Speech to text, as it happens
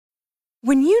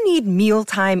When you need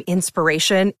mealtime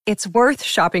inspiration, it's worth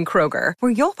shopping Kroger,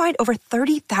 where you'll find over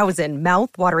 30,000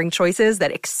 mouth-watering choices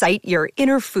that excite your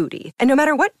inner foodie. And no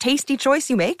matter what tasty choice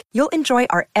you make, you'll enjoy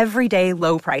our everyday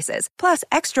low prices, plus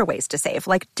extra ways to save,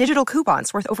 like digital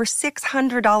coupons worth over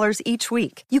 $600 each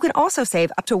week. You can also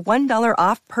save up to $1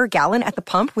 off per gallon at the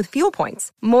pump with fuel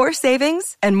points. More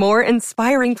savings and more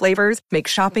inspiring flavors make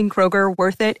shopping Kroger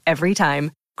worth it every time.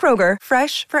 Kroger,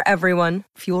 fresh for everyone.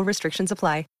 Fuel restrictions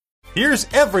apply. Here's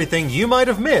everything you might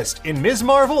have missed in Ms.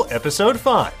 Marvel Episode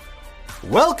 5.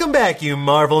 Welcome back, you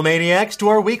Marvel maniacs, to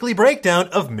our weekly breakdown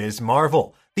of Ms.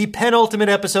 Marvel. The penultimate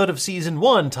episode of Season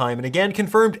 1 time and again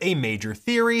confirmed a major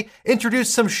theory,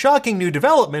 introduced some shocking new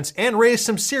developments, and raised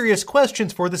some serious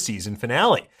questions for the season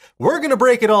finale. We're going to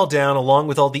break it all down along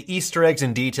with all the Easter eggs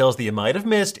and details that you might have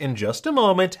missed in just a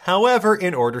moment. However,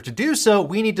 in order to do so,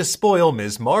 we need to spoil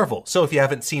Ms. Marvel. So if you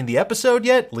haven't seen the episode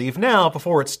yet, leave now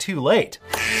before it's too late.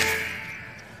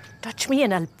 Touch me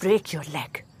and I'll break your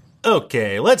leg.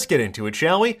 Okay, let's get into it,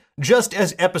 shall we? Just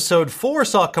as Episode 4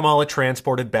 saw Kamala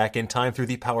transported back in time through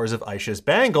the powers of Aisha's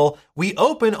bangle, we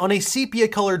open on a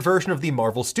sepia-colored version of the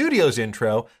Marvel Studios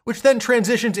intro, which then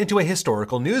transitions into a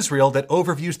historical newsreel that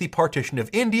overviews the partition of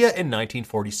India in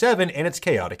 1947 and its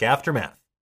chaotic aftermath.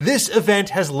 This event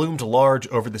has loomed large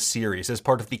over the series as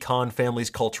part of the Khan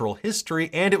family's cultural history,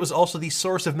 and it was also the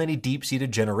source of many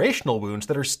deep-seated generational wounds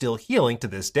that are still healing to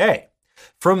this day.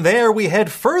 From there, we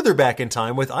head further back in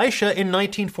time with Aisha in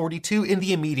 1942 in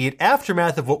the immediate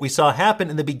aftermath of what we saw happen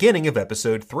in the beginning of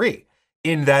Episode 3.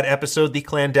 In that episode, the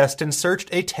clandestines searched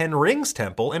a Ten Rings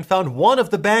temple and found one of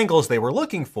the bangles they were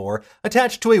looking for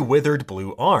attached to a withered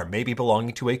blue arm, maybe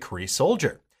belonging to a Kree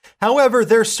soldier. However,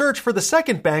 their search for the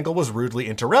second bangle was rudely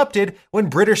interrupted when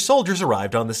British soldiers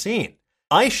arrived on the scene.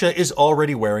 Aisha is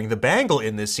already wearing the bangle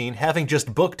in this scene, having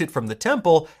just booked it from the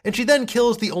temple, and she then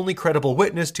kills the only credible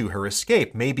witness to her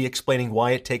escape, maybe explaining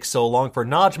why it takes so long for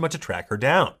Najma to track her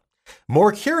down.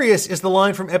 More curious is the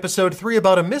line from Episode 3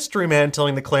 about a mystery man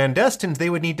telling the clandestines they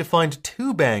would need to find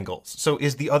 2 bangles. So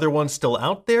is the other one still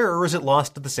out there, or is it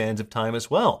lost to the sands of time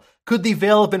as well? Could the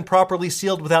veil have been properly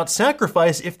sealed without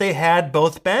sacrifice if they had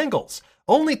both bangles?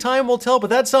 Only time will tell, but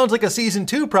that sounds like a Season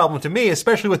 2 problem to me,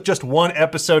 especially with just one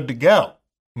episode to go.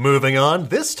 Moving on,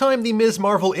 this time the Ms.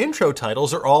 Marvel intro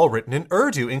titles are all written in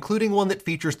Urdu, including one that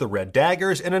features the red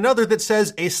daggers and another that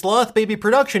says A Sloth Baby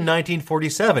Production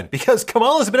 1947, because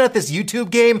Kamala's been at this YouTube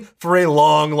game for a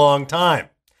long time.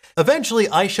 Eventually,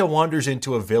 Aisha wanders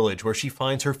into a village where she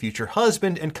finds her future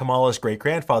husband and Kamala's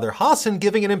great-grandfather Hassan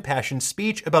giving an impassioned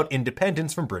speech about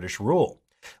independence from British rule.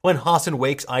 When Hassan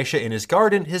wakes Aisha in his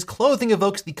garden, his clothing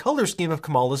evokes the color scheme of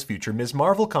Kamala's future Ms.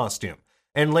 Marvel costume.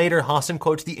 And later, Hassan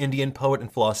quotes the Indian poet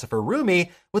and philosopher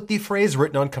Rumi with the phrase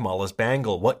written on Kamala's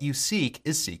bangle, "What you seek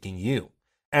is seeking you."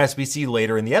 As we see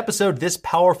later in the episode, this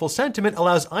powerful sentiment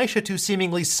allows Aisha to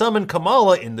seemingly summon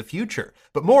Kamala in the future,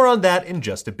 but more on that in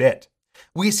just a bit.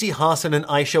 We see Hassan and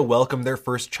Aisha welcome their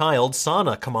first child,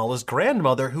 Sana, Kamala's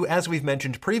grandmother, who, as we've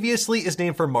mentioned previously, is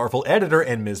named for Marvel editor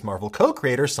and Ms. Marvel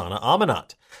co-creator Sana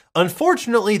Amanat.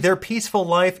 Unfortunately, their peaceful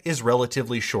life is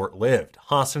relatively short-lived.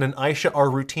 Hassan and Aisha are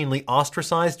routinely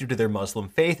ostracized due to their Muslim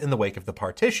faith in the wake of the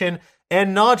partition,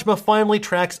 and Najma finally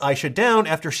tracks Aisha down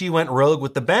after she went rogue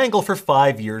with the bangle for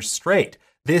 5 years straight.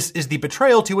 This is the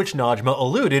betrayal to which Najma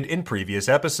alluded in previous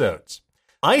episodes.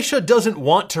 Aisha doesn't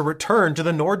want to return to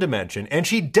the Noor dimension, and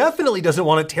she definitely doesn't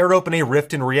want to tear open a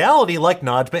rift in reality like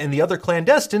Najma and the other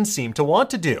clandestines seem to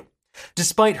want to do.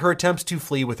 Despite her attempts to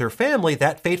flee with her family,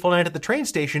 that fateful night at the train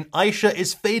station, Aisha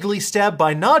is fatally stabbed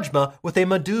by Najma with a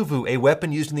Maduvu, a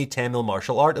weapon used in the Tamil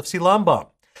martial art of Silambam.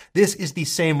 This is the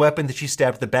same weapon that she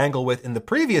stabbed the bangle with in the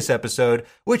previous episode,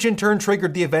 which in turn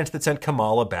triggered the events that sent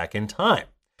Kamala back in time.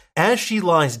 As she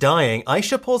lies dying,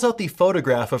 Aisha pulls out the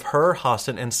photograph of her,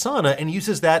 Hassan, and Sana and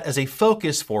uses that as a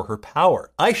focus for her power.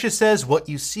 Aisha says what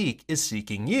you seek is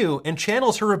seeking you and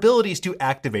channels her abilities to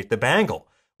activate the bangle.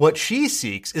 What she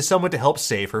seeks is someone to help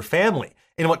save her family.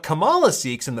 And what Kamala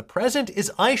seeks in the present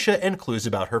is Aisha and clues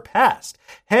about her past.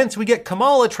 Hence, we get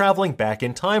Kamala traveling back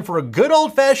in time for a good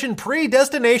old-fashioned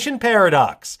predestination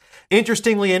paradox.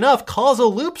 Interestingly enough,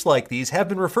 causal loops like these have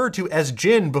been referred to as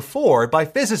Jinn before by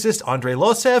physicists Andrei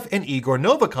Losev and Igor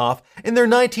Novikov in their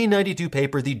 1992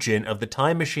 paper, The Jinn of the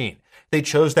Time Machine. They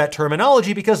chose that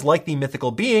terminology because, like the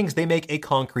mythical beings, they make a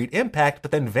concrete impact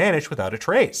but then vanish without a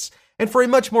trace. And for a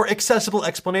much more accessible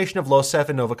explanation of Losev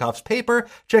and Novikov's paper,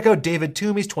 check out David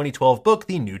Toomey's 2012 book,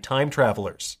 The New Time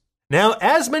Travelers. Now,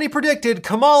 as many predicted,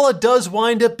 Kamala does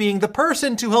wind up being the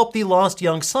person to help the lost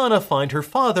young Sana find her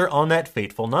father on that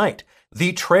fateful night.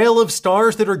 The trail of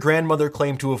stars that her grandmother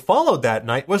claimed to have followed that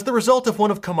night was the result of one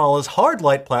of Kamala's hard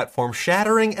light platforms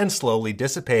shattering and slowly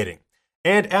dissipating.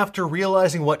 And after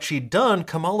realizing what she'd done,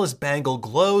 Kamala's bangle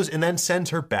glows and then sends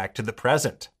her back to the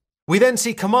present. We then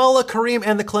see Kamala, Kareem,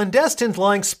 and the clandestines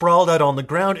lying sprawled out on the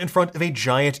ground in front of a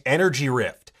giant energy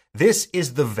rift. This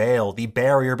is the veil, the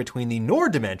barrier between the Noor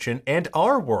dimension and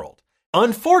our world.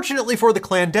 Unfortunately for the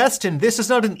clandestine, this is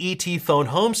not an E.T. phone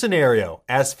home scenario.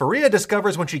 As Faria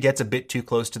discovers when she gets a bit too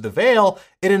close to the veil,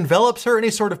 it envelops her in a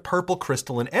sort of purple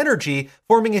crystalline energy,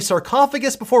 forming a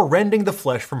sarcophagus before rending the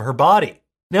flesh from her body.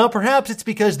 Now, perhaps it's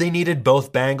because they needed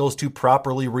both bangles to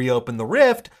properly reopen the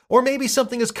rift, or maybe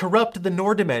something has corrupted the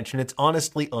Noor dimension. It's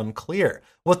honestly unclear.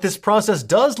 What this process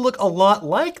does look a lot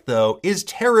like, though, is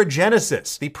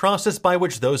Terrigenesis, the process by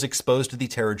which those exposed to the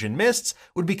Terrigen mists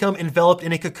would become enveloped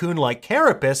in a cocoon-like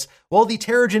carapace, while the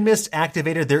Terrigen mists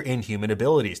activated their inhuman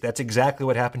abilities. That's exactly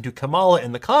what happened to Kamala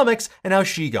in the comics and how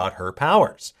she got her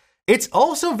powers. It's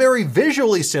also very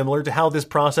visually similar to how this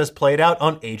process played out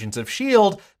on Agents of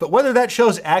S.H.I.E.L.D., but whether that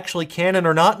show's actually canon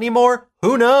or not anymore,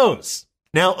 who knows?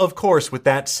 Now, of course, with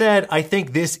that said, I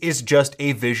think this is just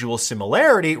a visual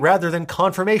similarity rather than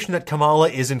confirmation that Kamala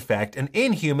is in fact an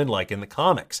inhuman like in the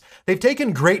comics. They've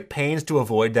taken great pains to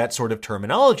avoid that sort of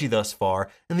terminology thus far,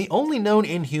 and the only known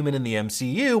inhuman in the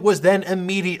MCU was then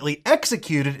immediately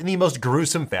executed in the most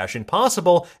gruesome fashion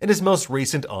possible in his most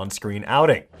recent on-screen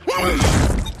outing.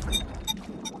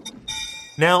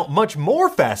 Now, much more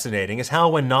fascinating is how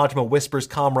when Najma whispers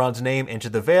Kamran's name into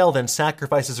the veil, then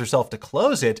sacrifices herself to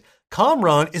close it,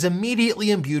 Kamran is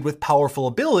immediately imbued with powerful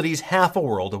abilities half a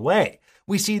world away.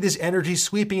 We see this energy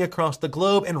sweeping across the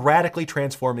globe and radically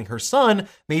transforming her son,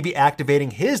 maybe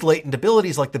activating his latent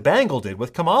abilities like the bangle did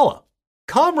with Kamala.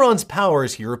 Kamran's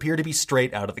powers here appear to be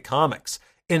straight out of the comics.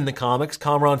 In the comics,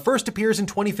 Kamran first appears in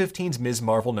 2015's Ms.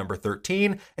 Marvel number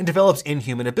 13 and develops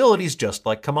inhuman abilities just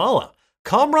like Kamala.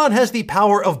 Kamran has the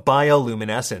power of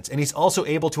bioluminescence, and he's also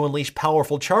able to unleash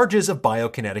powerful charges of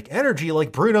biokinetic energy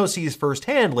like Bruno sees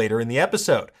firsthand later in the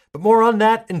episode, but more on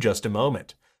that in just a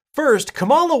moment. First,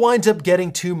 Kamala winds up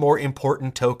getting two more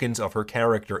important tokens of her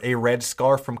character, a red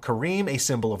scarf from Kareem, a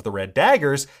symbol of the Red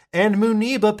Daggers, and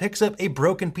Muniba picks up a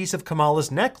broken piece of Kamala's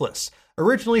necklace.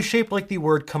 Originally shaped like the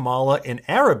word Kamala in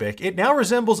Arabic, it now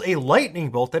resembles a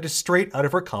lightning bolt that is straight out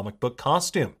of her comic book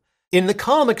costume. In the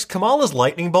comics, Kamala's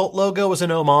lightning bolt logo was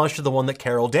an homage to the one that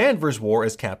Carol Danvers wore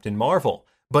as Captain Marvel.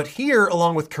 But here,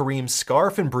 along with Kareem's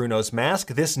scarf and Bruno's mask,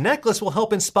 this necklace will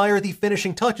help inspire the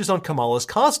finishing touches on Kamala's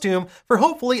costume for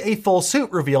hopefully a full suit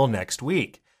reveal next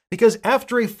week. Because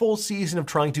after a full season of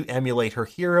trying to emulate her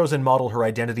heroes and model her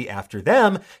identity after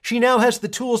them, she now has the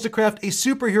tools to craft a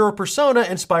superhero persona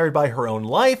inspired by her own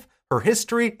life, her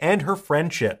history, and her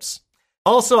friendships.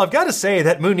 Also, I've got to say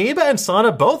that Muniba and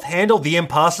Sana both handled the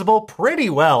impossible pretty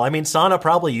well. I mean, Sana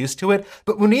probably used to it,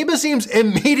 but Muniba seems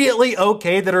immediately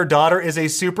okay that her daughter is a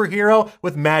superhero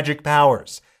with magic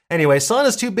powers. Anyway,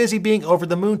 Sana's too busy being over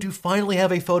the moon to finally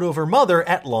have a photo of her mother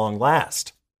at long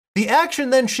last. The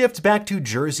action then shifts back to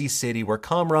Jersey City, where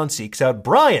Kamran seeks out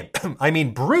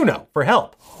Bruno, for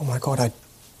help. Oh my god, I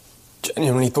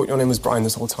genuinely thought your name was Brian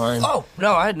this whole time. Oh,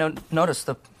 no, I had noticed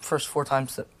the first 4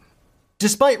 times that...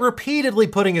 Despite repeatedly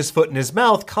putting his foot in his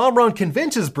mouth, Kamran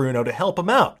convinces Bruno to help him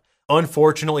out.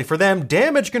 Unfortunately for them,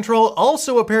 Damage Control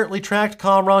also apparently tracked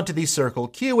Kamran to the Circle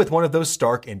Q with one of those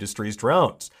Stark Industries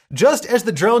drones. Just as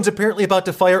the drone's apparently about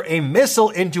to fire a missile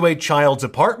into a child's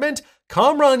apartment,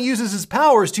 Kamran uses his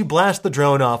powers to blast the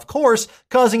drone off course,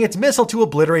 causing its missile to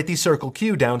obliterate the Circle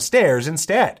Q downstairs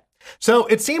instead. So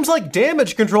it seems like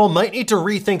Damage Control might need to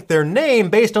rethink their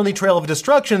name based on the trail of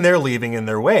destruction they're leaving in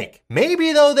their wake.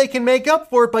 Maybe, though, they can make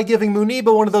up for it by giving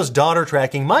Muniba one of those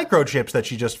daughter-tracking microchips that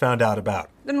she just found out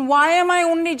about. Then why am I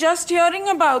only just hearing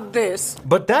about this?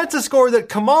 But that's a score that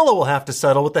Kamala will have to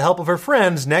settle with the help of her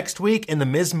friends next week in the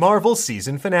Ms. Marvel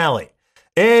season finale.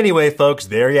 Anyway, folks,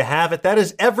 there you have it. That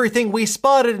is everything we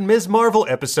spotted in Ms. Marvel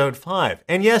Episode 5.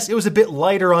 And yes, it was a bit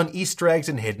lighter on Easter eggs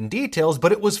and hidden details,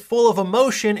 but it was full of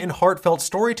emotion and heartfelt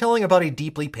storytelling about a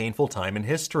deeply painful time in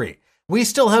history. We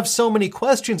still have so many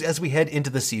questions as we head into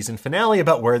the season finale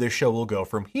about where this show will go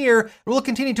from here, and we'll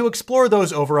continue to explore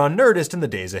those over on Nerdist in the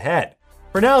days ahead.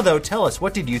 For now, though, tell us,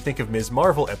 what did you think of Ms.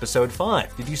 Marvel Episode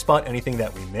 5? Did you spot anything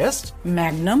that we missed?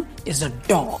 Magnum is a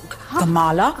dog.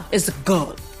 Kamala is a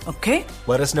girl. Okay?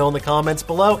 Let us know in the comments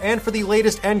below, and for the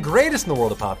latest and greatest in the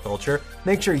world of pop culture,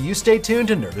 make sure you stay tuned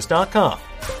to Nerdist.com.